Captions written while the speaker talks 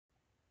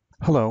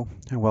Hello,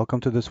 and welcome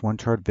to this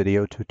OneChart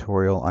video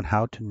tutorial on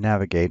how to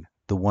navigate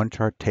the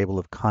OneChart Table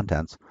of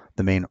Contents,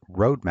 the main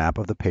roadmap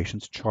of the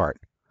patient's chart.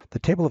 The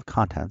Table of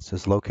Contents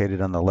is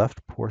located on the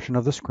left portion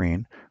of the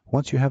screen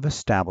once you have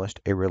established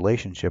a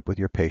relationship with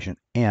your patient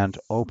and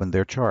opened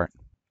their chart.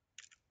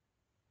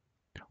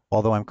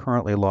 Although I'm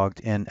currently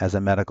logged in as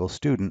a medical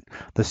student,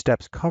 the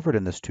steps covered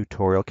in this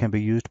tutorial can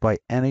be used by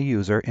any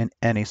user in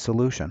any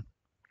solution.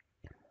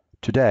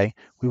 Today,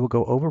 we will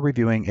go over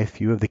reviewing a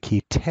few of the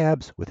key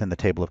tabs within the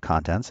table of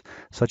contents,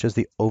 such as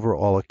the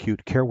overall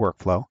acute care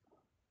workflow,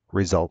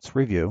 results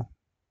review,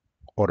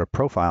 order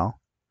profile,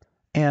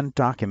 and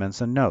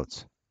documents and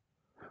notes.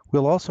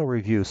 We'll also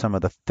review some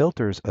of the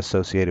filters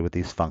associated with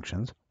these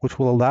functions, which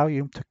will allow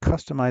you to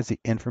customize the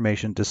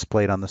information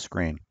displayed on the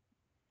screen.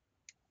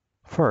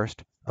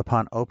 First,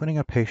 upon opening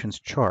a patient's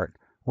chart,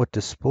 what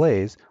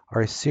displays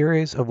are a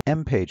series of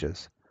M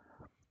pages.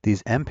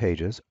 These M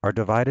pages are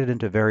divided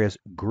into various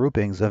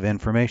groupings of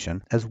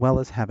information, as well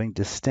as having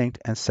distinct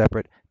and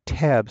separate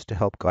tabs to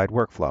help guide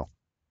workflow.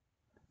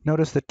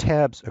 Notice the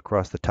tabs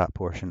across the top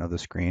portion of the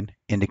screen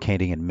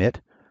indicating admit,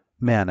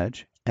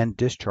 manage, and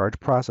discharge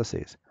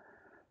processes.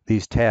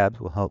 These tabs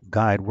will help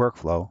guide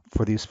workflow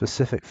for these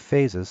specific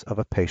phases of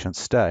a patient's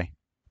stay.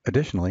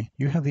 Additionally,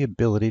 you have the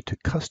ability to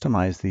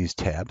customize these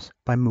tabs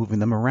by moving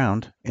them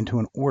around into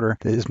an order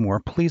that is more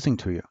pleasing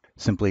to you.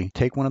 Simply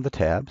take one of the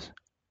tabs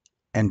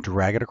and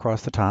drag it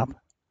across the top,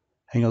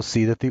 and you'll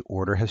see that the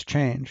order has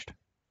changed.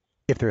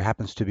 If there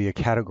happens to be a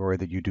category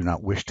that you do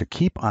not wish to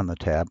keep on the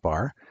tab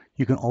bar,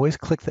 you can always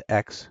click the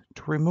X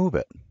to remove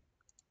it.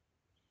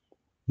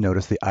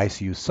 Notice the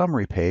ICU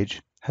summary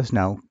page has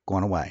now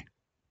gone away.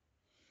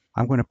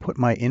 I'm going to put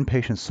my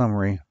inpatient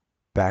summary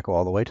back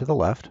all the way to the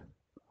left,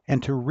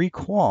 and to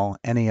recall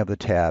any of the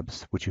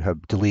tabs which you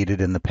have deleted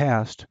in the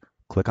past,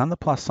 click on the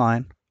plus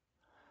sign,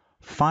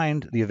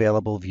 find the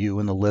available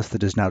view in the list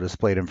that is now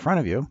displayed in front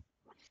of you,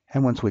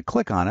 and once we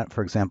click on it,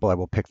 for example, I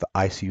will pick the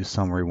ICU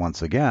summary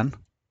once again.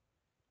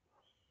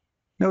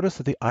 Notice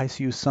that the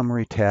ICU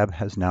summary tab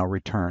has now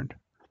returned.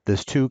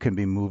 This too can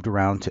be moved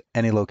around to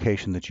any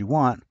location that you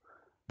want,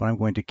 but I'm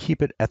going to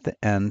keep it at the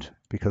end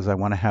because I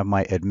want to have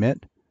my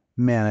admit,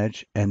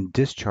 manage, and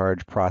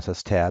discharge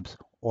process tabs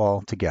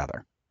all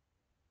together.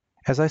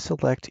 As I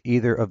select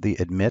either of the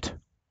admit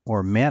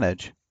or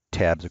manage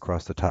tabs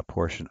across the top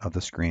portion of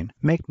the screen,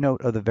 make note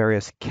of the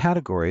various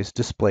categories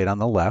displayed on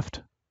the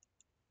left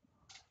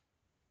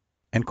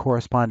and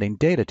corresponding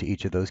data to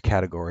each of those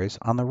categories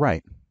on the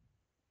right.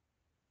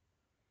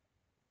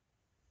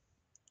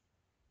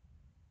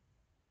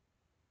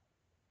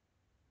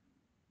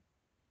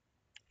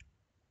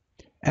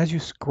 As you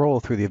scroll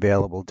through the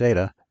available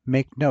data,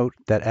 make note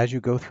that as you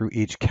go through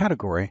each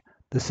category,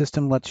 the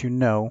system lets you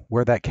know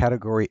where that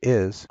category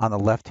is on the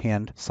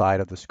left-hand side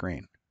of the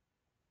screen.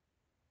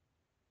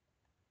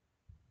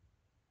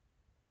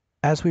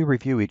 As we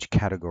review each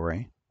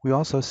category, we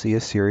also see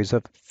a series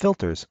of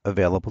filters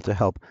available to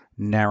help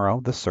narrow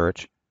the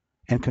search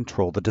and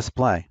control the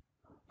display.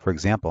 For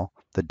example,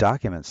 the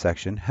Documents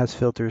section has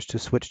filters to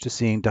switch to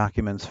seeing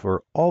documents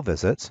for all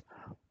visits,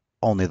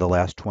 only the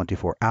last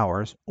 24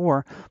 hours,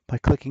 or by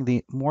clicking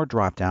the More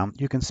dropdown,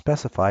 you can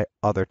specify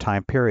other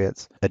time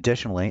periods.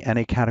 Additionally,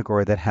 any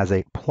category that has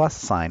a plus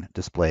sign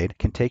displayed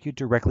can take you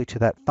directly to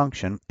that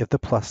function if the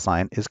plus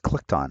sign is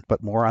clicked on,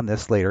 but more on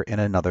this later in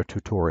another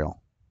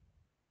tutorial.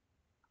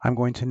 I'm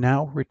going to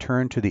now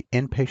return to the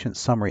Inpatient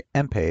Summary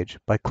M page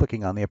by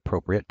clicking on the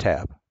appropriate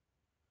tab.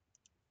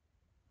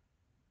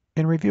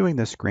 In reviewing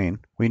this screen,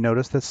 we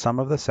notice that some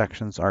of the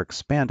sections are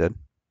expanded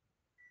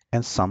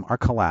and some are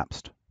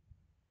collapsed.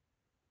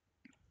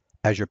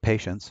 As your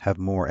patients have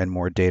more and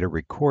more data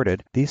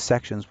recorded, these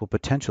sections will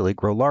potentially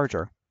grow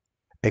larger.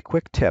 A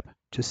quick tip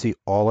to see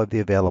all of the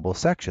available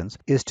sections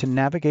is to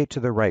navigate to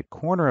the right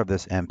corner of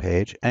this M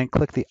page and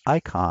click the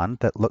icon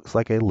that looks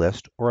like a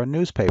list or a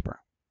newspaper.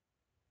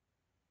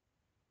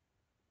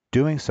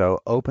 Doing so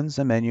opens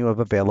a menu of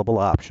available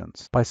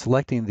options. By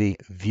selecting the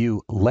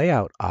View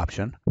Layout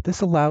option,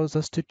 this allows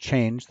us to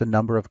change the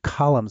number of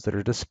columns that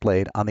are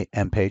displayed on the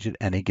M page at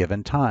any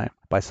given time.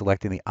 By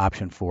selecting the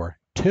option for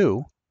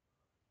 2,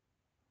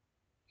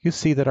 you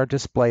see that our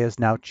display is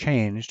now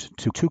changed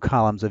to 2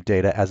 columns of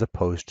data as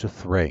opposed to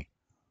 3.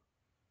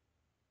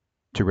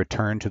 To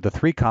return to the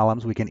 3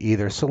 columns, we can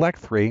either select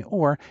 3,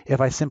 or if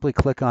I simply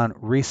click on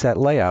Reset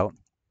Layout,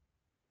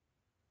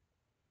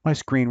 my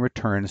screen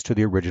returns to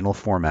the original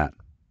format.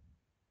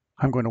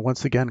 I'm going to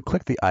once again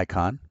click the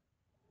icon,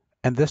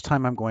 and this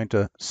time I'm going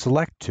to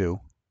select 2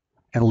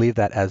 and leave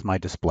that as my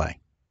display.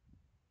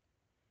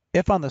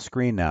 If on the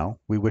screen now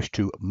we wish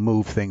to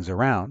move things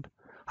around,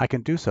 I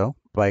can do so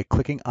by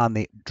clicking on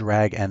the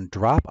Drag and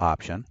Drop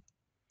option,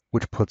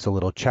 which puts a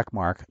little check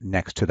mark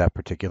next to that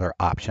particular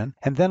option,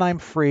 and then I'm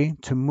free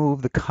to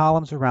move the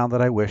columns around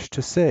that I wish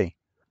to see.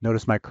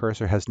 Notice my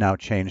cursor has now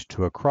changed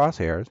to a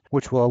crosshairs,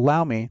 which will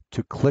allow me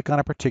to click on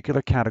a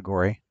particular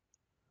category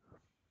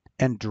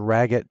and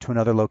drag it to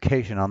another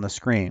location on the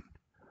screen.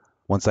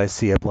 Once I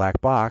see a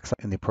black box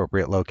in the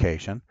appropriate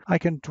location, I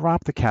can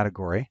drop the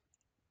category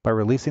by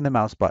releasing the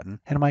mouse button,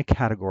 and my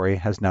category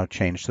has now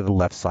changed to the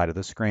left side of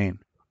the screen.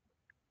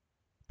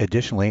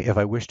 Additionally, if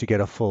I wish to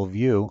get a full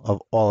view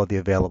of all of the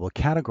available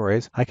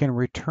categories, I can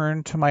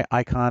return to my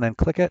icon and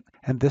click it,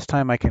 and this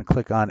time I can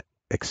click on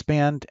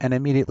Expand and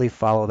immediately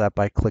follow that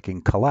by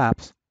clicking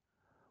Collapse,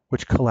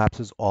 which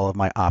collapses all of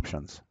my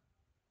options.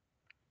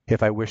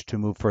 If I wish to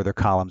move further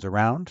columns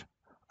around,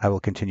 I will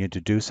continue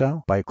to do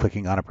so by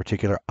clicking on a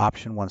particular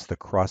option once the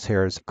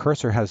crosshair's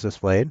cursor has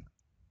displayed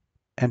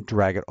and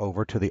drag it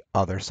over to the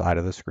other side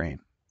of the screen.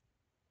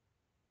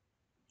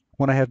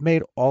 When I have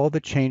made all of the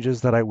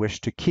changes that I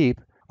wish to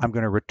keep, I'm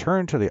going to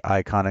return to the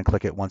icon and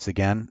click it once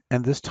again,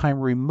 and this time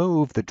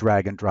remove the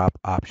drag and drop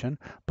option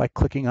by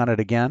clicking on it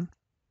again,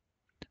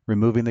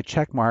 removing the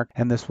check mark,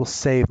 and this will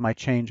save my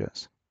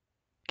changes.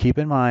 Keep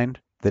in mind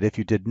that if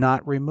you did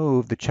not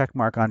remove the check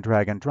mark on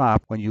drag and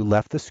drop when you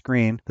left the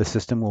screen, the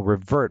system will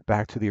revert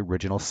back to the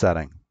original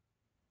setting.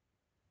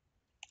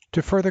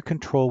 To further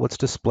control what's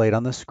displayed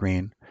on the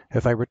screen,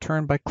 if I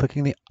return by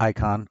clicking the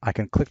icon, I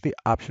can click the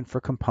option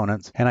for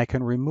components and I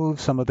can remove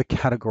some of the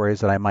categories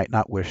that I might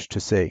not wish to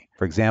see.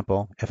 For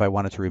example, if I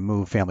wanted to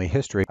remove family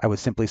history, I would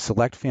simply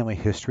select family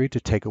history to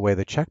take away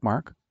the check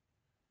mark.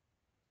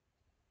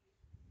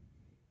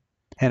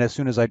 And as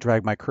soon as I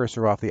drag my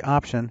cursor off the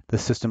option, the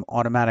system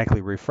automatically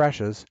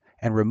refreshes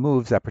and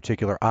removes that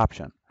particular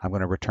option. I'm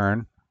going to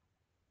return,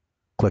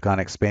 click on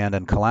Expand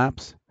and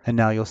Collapse, and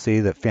now you'll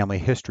see that family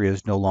history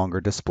is no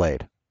longer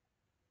displayed.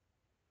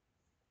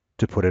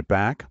 To put it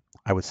back,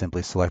 I would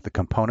simply select the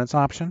Components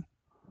option,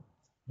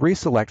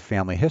 reselect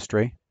family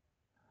history,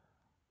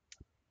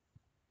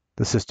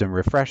 the system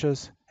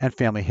refreshes, and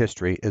family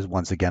history is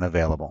once again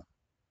available.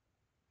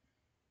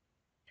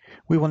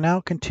 We will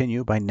now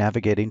continue by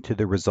navigating to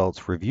the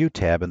Results Review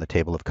tab in the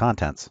Table of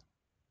Contents.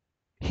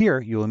 Here,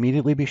 you'll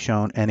immediately be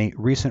shown any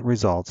recent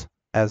results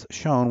as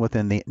shown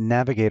within the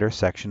Navigator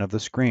section of the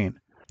screen.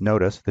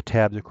 Notice the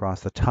tabs across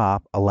the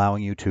top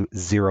allowing you to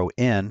zero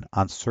in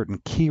on certain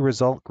key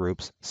result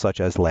groups such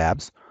as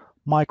labs,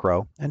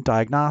 micro, and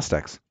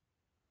diagnostics.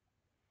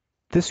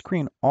 This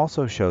screen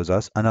also shows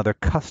us another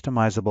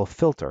customizable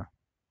filter.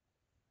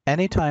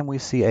 Anytime we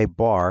see a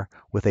bar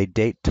with a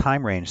date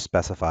time range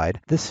specified,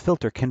 this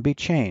filter can be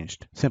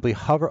changed. Simply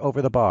hover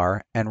over the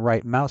bar and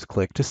right mouse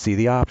click to see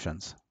the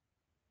options.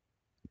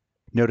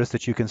 Notice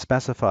that you can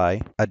specify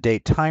a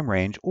date time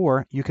range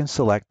or you can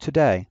select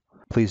today.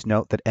 Please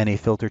note that any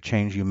filter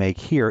change you make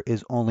here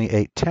is only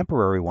a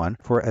temporary one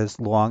for as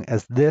long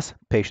as this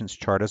patient's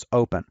chart is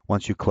open.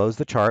 Once you close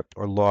the chart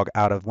or log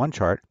out of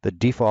OneChart, the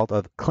default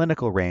of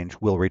clinical range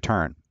will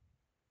return.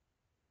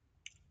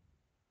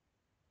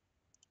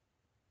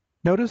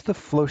 Notice the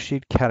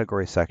flowsheet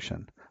category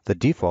section. The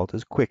default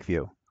is Quick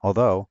View,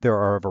 although there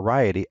are a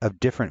variety of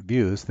different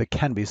views that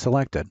can be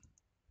selected.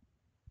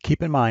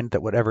 Keep in mind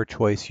that whatever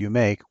choice you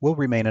make will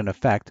remain in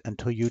effect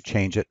until you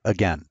change it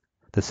again.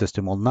 The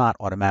system will not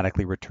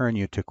automatically return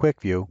you to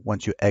Quick View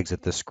once you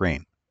exit the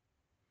screen.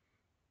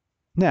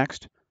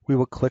 Next, we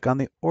will click on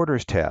the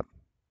Orders tab.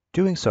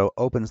 Doing so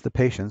opens the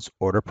patient's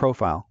order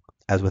profile.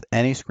 As with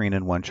any screen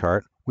in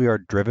OneChart, we are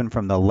driven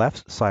from the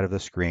left side of the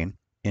screen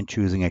in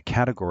choosing a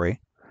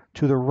category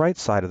to the right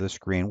side of the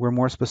screen where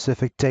more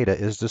specific data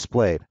is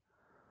displayed.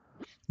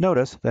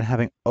 Notice that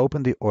having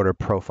opened the order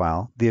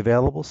profile, the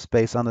available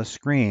space on the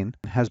screen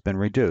has been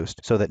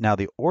reduced so that now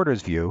the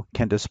orders view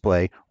can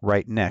display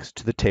right next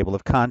to the table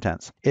of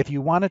contents. If you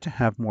wanted to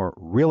have more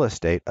real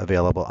estate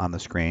available on the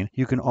screen,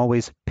 you can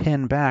always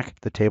pin back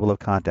the table of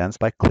contents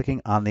by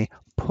clicking on the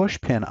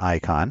push pin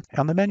icon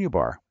on the menu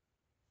bar.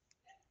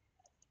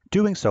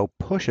 Doing so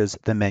pushes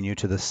the menu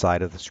to the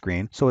side of the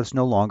screen so it's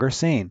no longer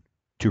seen.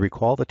 To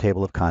recall the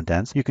table of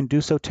contents, you can do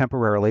so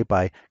temporarily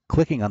by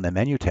clicking on the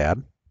Menu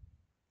tab,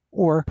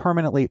 or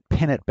permanently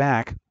pin it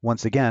back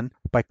once again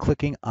by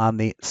clicking on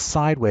the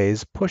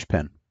sideways push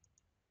pin.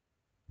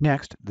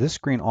 Next, this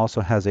screen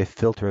also has a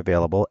filter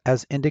available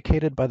as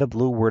indicated by the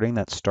blue wording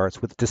that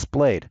starts with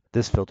Displayed.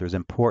 This filter is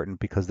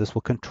important because this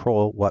will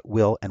control what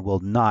will and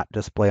will not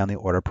display on the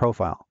order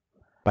profile.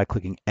 By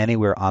clicking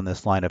anywhere on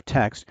this line of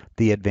text,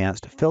 the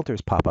Advanced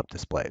Filters pop-up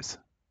displays.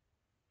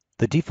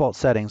 The default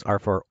settings are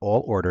for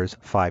all orders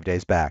 5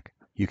 days back.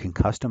 You can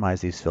customize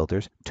these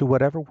filters to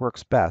whatever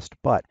works best,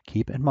 but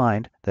keep in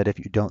mind that if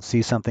you don't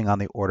see something on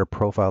the order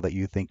profile that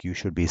you think you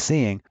should be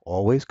seeing,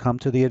 always come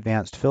to the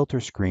Advanced Filter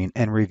screen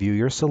and review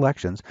your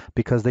selections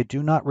because they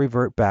do not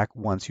revert back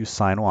once you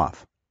sign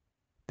off.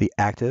 The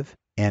active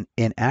and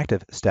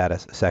inactive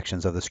status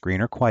sections of the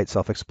screen are quite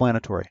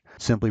self-explanatory.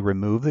 Simply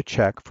remove the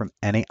check from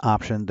any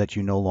option that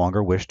you no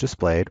longer wish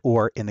displayed,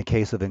 or in the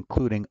case of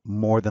including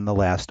more than the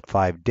last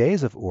 5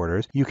 days of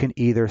orders, you can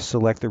either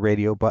select the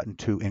radio button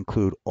to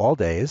include all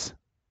days,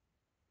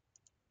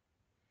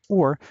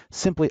 or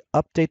simply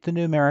update the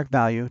numeric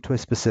value to a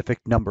specific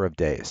number of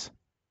days.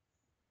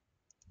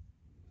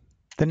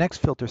 The next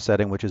filter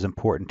setting which is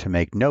important to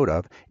make note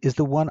of is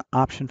the one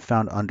option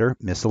found under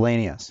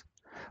Miscellaneous.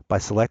 By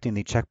selecting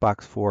the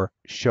checkbox for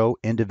Show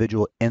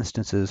Individual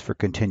Instances for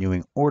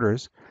Continuing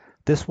Orders,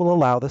 This will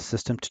allow the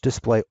system to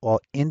display all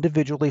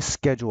individually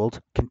scheduled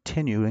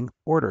continuing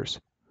orders.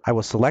 I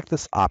will select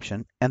this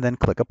option and then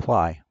click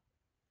Apply.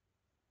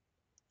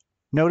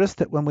 Notice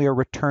that when we are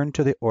returned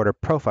to the order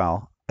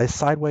profile, a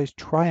sideways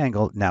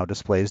triangle now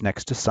displays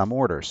next to some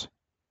orders.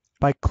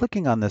 By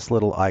clicking on this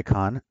little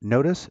icon,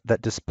 notice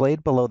that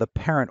displayed below the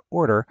parent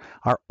order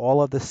are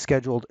all of the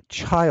scheduled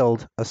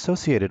child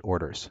associated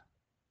orders.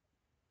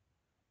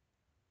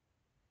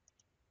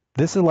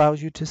 This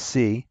allows you to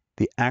see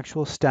the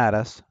actual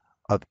status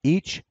of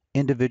each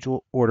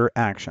individual order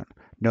action,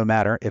 no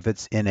matter if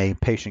it's in a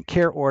patient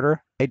care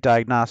order, a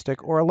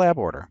diagnostic, or a lab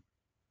order.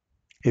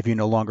 If you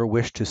no longer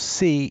wish to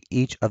see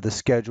each of the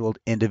scheduled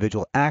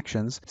individual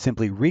actions,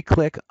 simply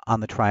re-click on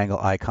the triangle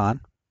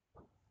icon,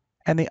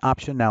 and the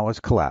option now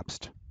is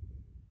collapsed.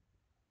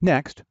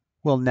 Next,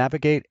 we'll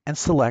navigate and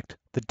select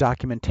the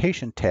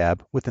Documentation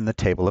tab within the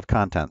Table of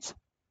Contents.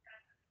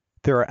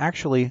 There are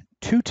actually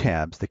two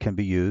tabs that can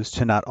be used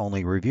to not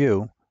only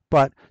review,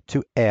 but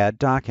to add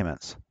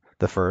documents.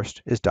 The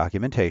first is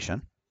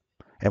Documentation.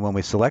 And when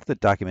we select the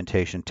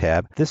Documentation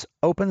tab, this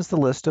opens the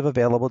list of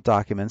available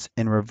documents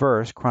in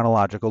reverse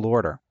chronological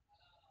order.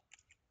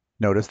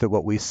 Notice that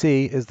what we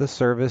see is the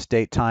service,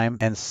 date, time,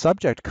 and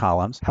subject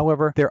columns.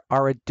 However, there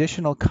are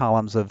additional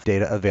columns of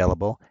data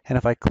available, and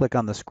if I click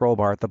on the scroll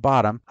bar at the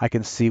bottom, I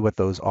can see what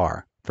those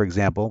are. For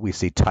example, we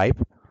see type,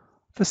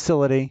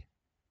 facility,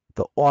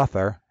 the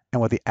author, and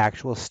what the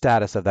actual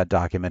status of that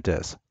document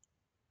is.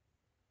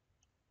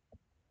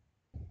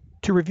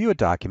 To review a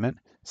document,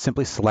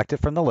 simply select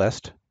it from the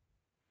list,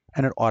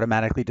 and it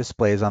automatically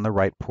displays on the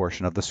right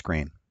portion of the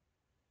screen.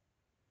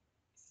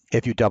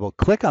 If you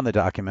double-click on the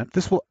document,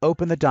 this will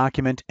open the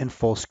document in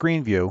full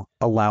screen view,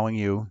 allowing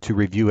you to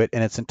review it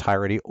in its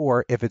entirety,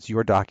 or if it's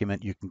your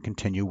document, you can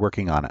continue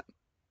working on it.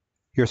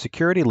 Your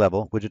security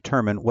level will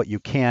determine what you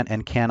can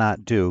and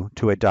cannot do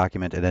to a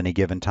document at any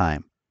given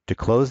time. To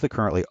close the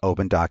currently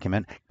open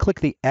document,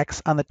 click the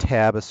X on the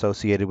tab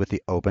associated with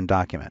the open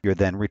document. You're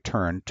then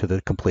returned to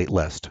the complete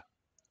list.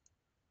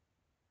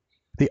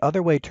 The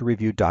other way to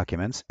review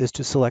documents is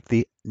to select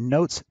the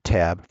Notes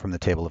tab from the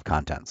Table of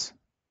Contents.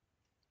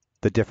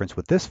 The difference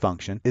with this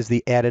function is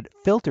the added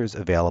filters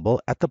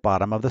available at the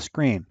bottom of the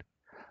screen.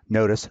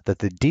 Notice that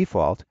the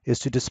default is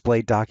to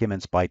display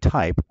documents by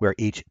type, where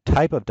each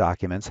type of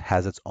documents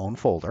has its own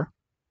folder.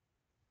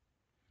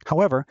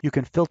 However, you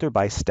can filter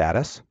by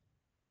status,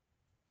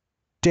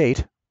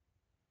 date,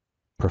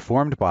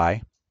 performed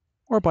by,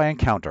 or by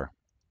encounter.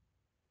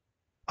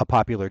 A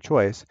popular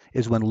choice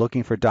is when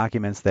looking for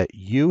documents that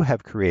you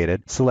have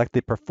created, select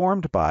the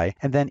performed by,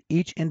 and then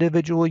each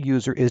individual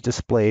user is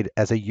displayed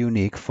as a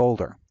unique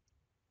folder.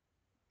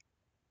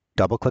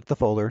 Double-click the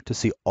folder to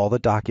see all the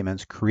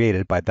documents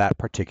created by that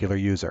particular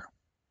user.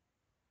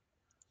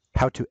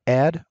 How to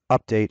add,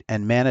 update,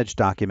 and manage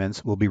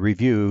documents will be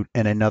reviewed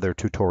in another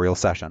tutorial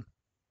session.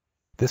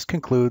 This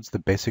concludes the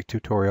basic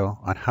tutorial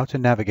on how to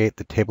navigate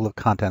the table of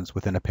contents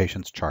within a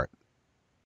patient's chart.